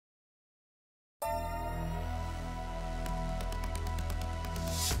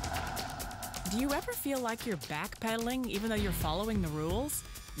Do you ever feel like you're backpedaling even though you're following the rules?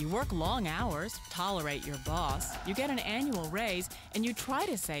 You work long hours, tolerate your boss, you get an annual raise, and you try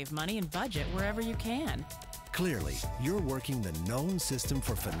to save money and budget wherever you can. Clearly, you're working the known system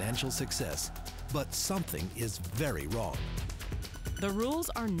for financial success, but something is very wrong. The rules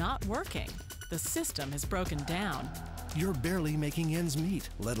are not working. The system is broken down. You're barely making ends meet,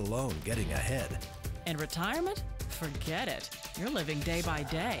 let alone getting ahead. And retirement? Forget it. You're living day by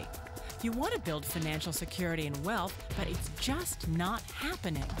day. You want to build financial security and wealth, but it's just not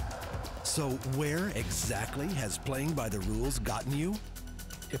happening. So where exactly has playing by the rules gotten you?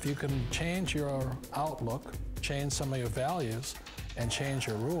 If you can change your outlook, change some of your values, and change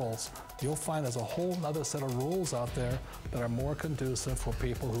your rules, you'll find there's a whole other set of rules out there that are more conducive for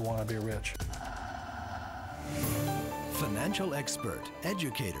people who want to be rich. Financial expert,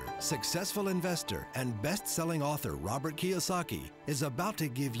 educator, successful investor, and best-selling author Robert Kiyosaki is about to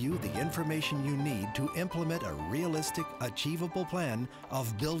give you the information you need to implement a realistic, achievable plan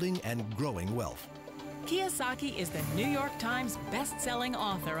of building and growing wealth. Kiyosaki is the New York Times best-selling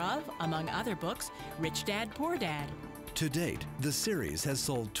author of, among other books, Rich Dad, Poor Dad. To date, the series has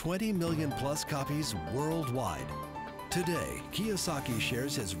sold 20 million plus copies worldwide. Today, Kiyosaki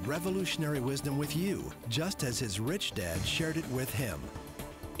shares his revolutionary wisdom with you, just as his rich dad shared it with him.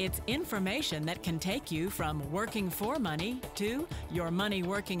 It's information that can take you from working for money to your money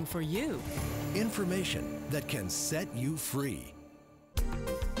working for you. Information that can set you free.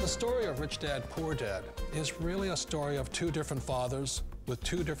 The story of Rich Dad, Poor Dad is really a story of two different fathers with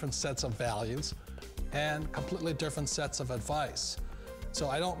two different sets of values and completely different sets of advice. So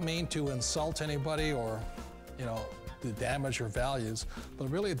I don't mean to insult anybody or, to damage your values, but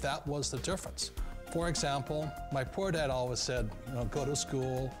really that was the difference. For example, my poor dad always said, go to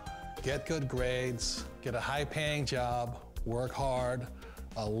school, get good grades, get a high-paying job, work hard,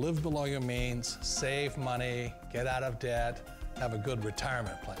 live below your means, save money, get out of debt, have a good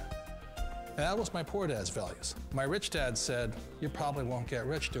retirement plan. And that was my poor dad's values. My rich dad said, you probably won't get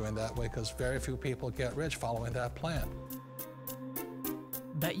rich doing that way because very few people get rich following that plan.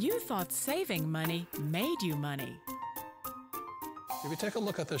 But you thought saving money made you money. If you take a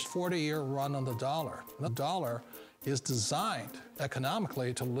look at this 40-year run on the dollar is designed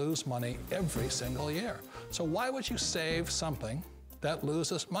economically to lose money every single year. So why would you save something that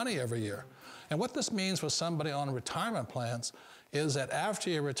loses money every year? And what this means for somebody on retirement plans is that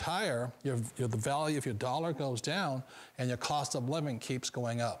after you retire, the value of your dollar goes down and your cost of living keeps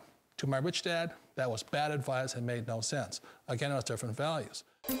going up. To my rich dad, that was bad advice and made no sense. Again, it was different values.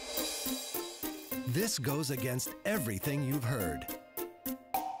 This goes against everything you've heard.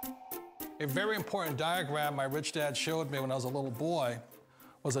 A very important diagram my rich dad showed me when I was a little boy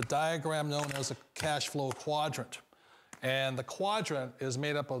was a diagram known as a cash flow quadrant. And the quadrant is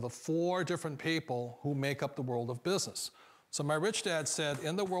made up of the 4 different people who make up the world of business. So my rich dad said,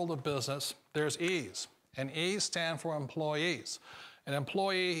 in the world of business, there's E's, and E's stand for employees. An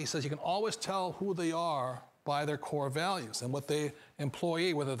employee, he says, you can always tell who they are by their core values. And what the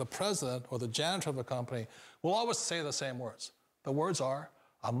employee, whether the president or the janitor of the company, will always say the same words. The words are,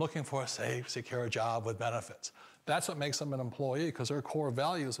 I'm looking for a safe, secure job with benefits. That's what makes them an employee, because their core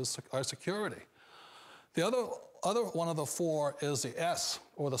values are security. The other one of the 4 is the S,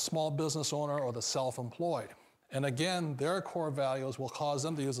 or the small business owner or the self-employed. And again, their core values will cause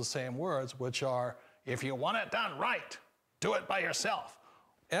them to use the same words, which are, if you want it done right, do it by yourself.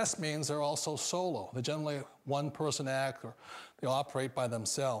 S means they're also solo. They're generally one-person act, or they operate by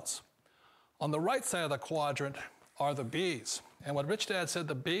themselves. On the right side of the quadrant are the B's. And what Rich Dad said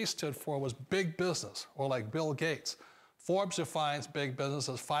the B stood for was big business, or like Bill Gates. Forbes defines big business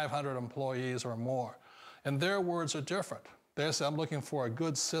as 500 employees or more. And their words are different. They say, I'm looking for a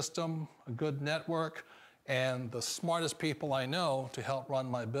good system, a good network, and the smartest people I know to help run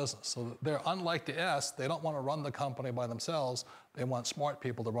my business. So they're unlike the S. They don't want to run the company by themselves. They want smart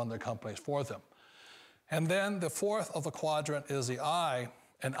people to run their companies for them. And then the 4th of the quadrant is the I,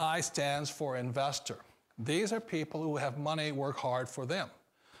 and I stands for investor. These are people who have money work hard for them.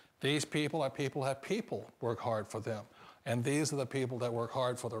 These people are people who have people work hard for them. And these are the people that work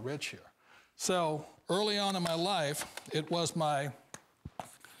hard for the rich here. So early on in my life, it was my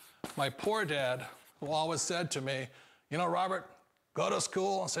poor dad who always said to me, Robert, go to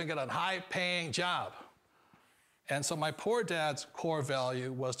school and so you get a high-paying job. And so my poor dad's core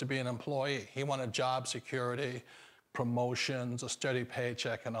value was to be an employee. He wanted job security, promotions, a steady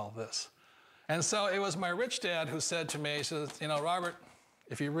paycheck, and all this. And so it was my rich dad who said to me, he says, Robert,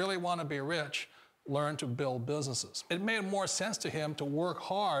 if you really want to be rich, learn to build businesses. It made more sense to him to work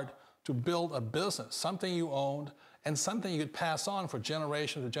hard to build a business, something you owned, and something you could pass on for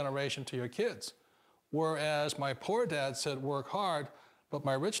generation to generation to your kids. Whereas my poor dad said, work hard, but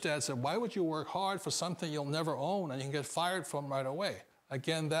my rich dad said, why would you work hard for something you'll never own and you can get fired from right away?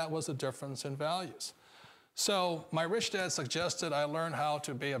 Again, that was a difference in values. So my rich dad suggested I learn how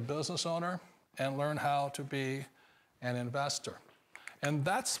to be a business owner and learn how to be an investor. And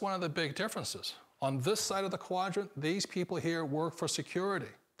that's one of the big differences. On this side of the quadrant, these people here work for security.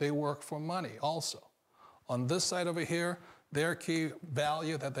 They work for money also. On this side over here, their key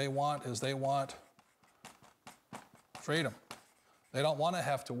value that they want is they want freedom. They don't want to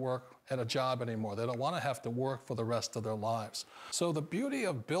have to work at a job anymore. They don't want to have to work for the rest of their lives. So the beauty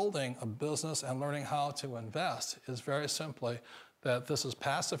of building a business and learning how to invest is very simply that this is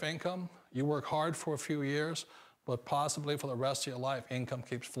passive income. You work hard for a few years, but possibly for the rest of your life, income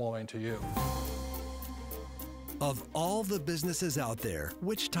keeps flowing to you. Of all the businesses out there,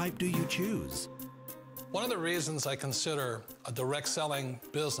 which type do you choose? One of the reasons I consider a direct selling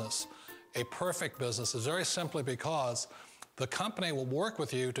business a perfect business is very simply because the company will work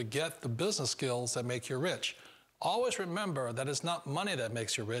with you to get the business skills that make you rich. Always remember that it's not money that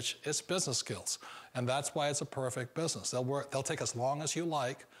makes you rich, it's business skills. And that's why it's a perfect business. They'll take as long as you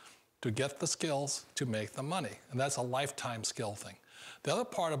like to get the skills to make the money. And that's a lifetime skill thing. The other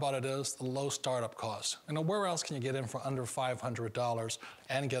part about it is the low startup cost. You know, where else can you get in for under $500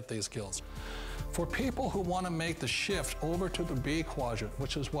 and get these skills? For people who want to make the shift over to the B quadrant,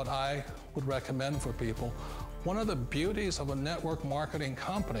 which is what I would recommend for people, one of the beauties of a network marketing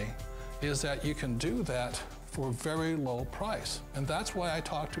company is that you can do that for a very low price. And that's why I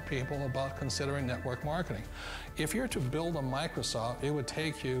talk to people about considering network marketing. If you're to build a Microsoft, it would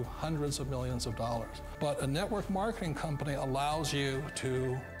take you hundreds of millions of dollars. But a network marketing company allows you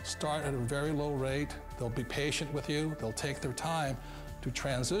to start at a very low rate. They'll be patient with you. They'll take their time to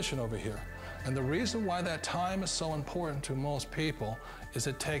transition over here. And the reason why that time is so important to most people is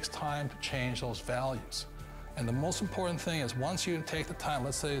it takes time to change those values. And the most important thing is once you take the time,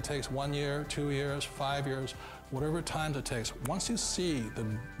 let's say it takes 1 year, 2 years, 5 years, whatever time it takes, once you see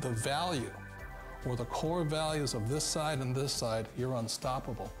the value or the core values of this side and this side, you're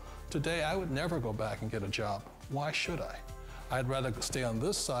unstoppable. Today, I would never go back and get a job. Why should I? I'd rather stay on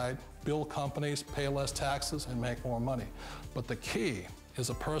this side, build companies, pay less taxes, and make more money. But the key is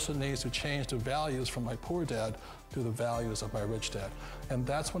a person needs to change the values from my poor dad to the values of my rich dad. And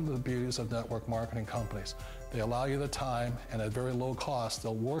that's one of the beauties of network marketing companies. They allow you the time, and at very low cost,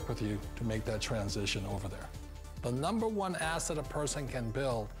 they'll work with you to make that transition over there. The number one asset a person can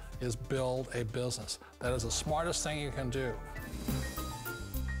build is build a business. That is the smartest thing you can do.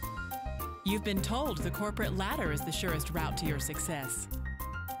 You've been told the corporate ladder is the surest route to your success.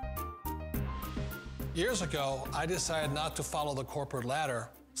 Years ago, I decided not to follow the corporate ladder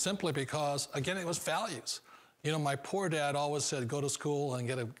simply because, again, it was values. You know, my poor dad always said, go to school and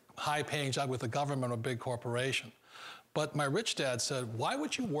get a high-paying job with the government or a big corporation. But my rich dad said, why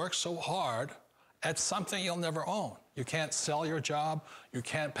would you work so hard at something you'll never own? You can't sell your job. You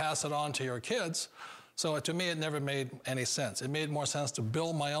can't pass it on to your kids. So to me, it never made any sense. It made more sense to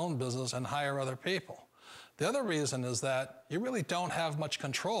build my own business and hire other people. The other reason is that you really don't have much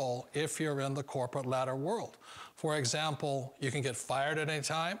control if you're in the corporate ladder world. For example, you can get fired at any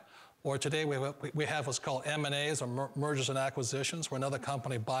time, or today we have what's called M&As, or mergers and acquisitions, where another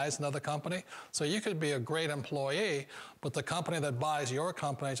company buys another company. So you could be a great employee, but the company that buys your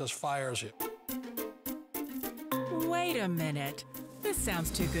company just fires you. Wait a minute. This sounds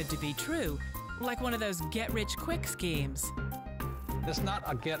too good to be true, like one of those get-rich-quick schemes. It's not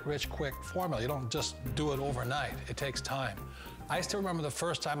a get-rich-quick formula. You don't just do it overnight. It takes time. I still remember the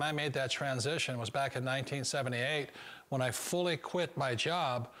first time I made that transition was back in 1978 when I fully quit my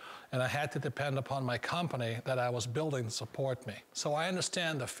job and I had to depend upon my company that I was building to support me. So I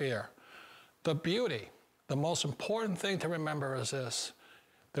understand the fear. The beauty, the most important thing to remember is this.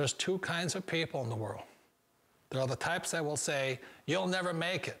 There's two kinds of people in the world. There are the types that will say, you'll never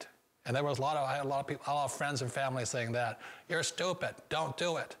make it. And there was I had a lot of people, a lot of friends and family saying that. You're stupid, don't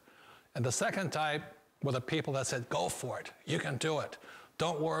do it. And the second type were the people that said, go for it, you can do it.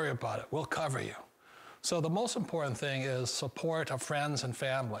 Don't worry about it, we'll cover you. So the most important thing is support of friends and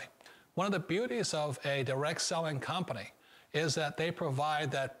family. One of the beauties of a direct selling company is that they provide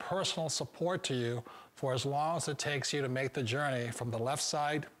that personal support to you for as long as it takes you to make the journey from the left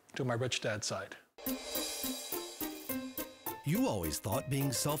side to my rich dad side. You always thought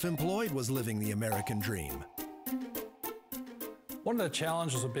being self-employed was living the American dream. One of the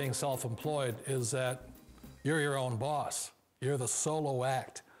challenges of being self-employed is that you're your own boss. You're the solo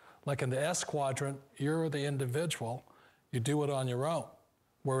act. Like in the S quadrant, you're the individual. You do it on your own.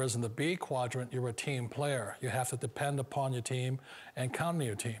 Whereas in the B quadrant, you're a team player. You have to depend upon your team and count on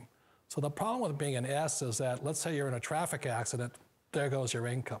your team. So the problem with being an S is that, let's say you're in a traffic accident, there goes your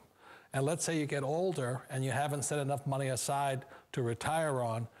income. And let's say you get older and you haven't set enough money aside to retire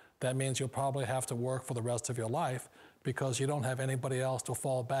on, that means you'll probably have to work for the rest of your life because you don't have anybody else to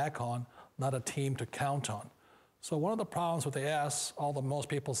fall back on, not a team to count on. So one of the problems with the S, although most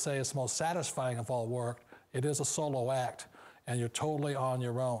people say it's the most satisfying of all work, it is a solo act, and you're totally on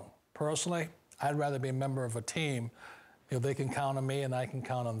your own. Personally, I'd rather be a member of a team. They can count on me and I can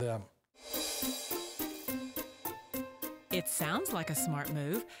count on them. It sounds like a smart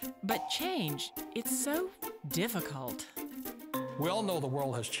move, but change, it's so difficult. We all know the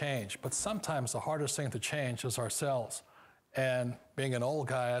world has changed, but sometimes the hardest thing to change is ourselves. And being an old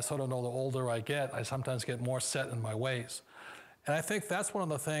guy, I sort of know the older I get, I sometimes get more set in my ways. And I think that's one of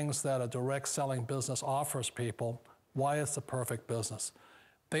the things that a direct selling business offers people, why it's the perfect business.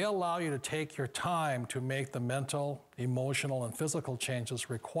 They allow you to take your time to make the mental, emotional, and physical changes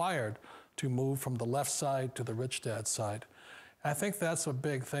required to move from the left side to the rich dad side. And I think that's a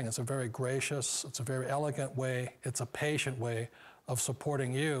big thing. It's a very gracious, it's a very elegant way, it's a patient way of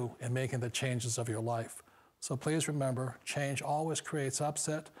supporting you in making the changes of your life. So please remember, change always creates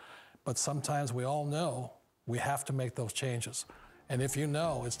upset, but sometimes we all know we have to make those changes. And if you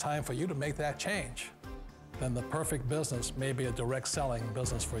know it's time for you to make that change, then the perfect business may be a direct selling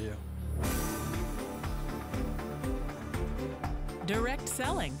business for you. Direct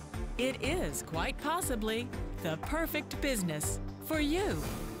selling. It is quite possibly the perfect business for you.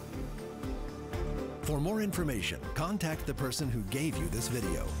 For more information, contact the person who gave you this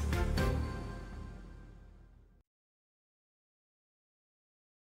video.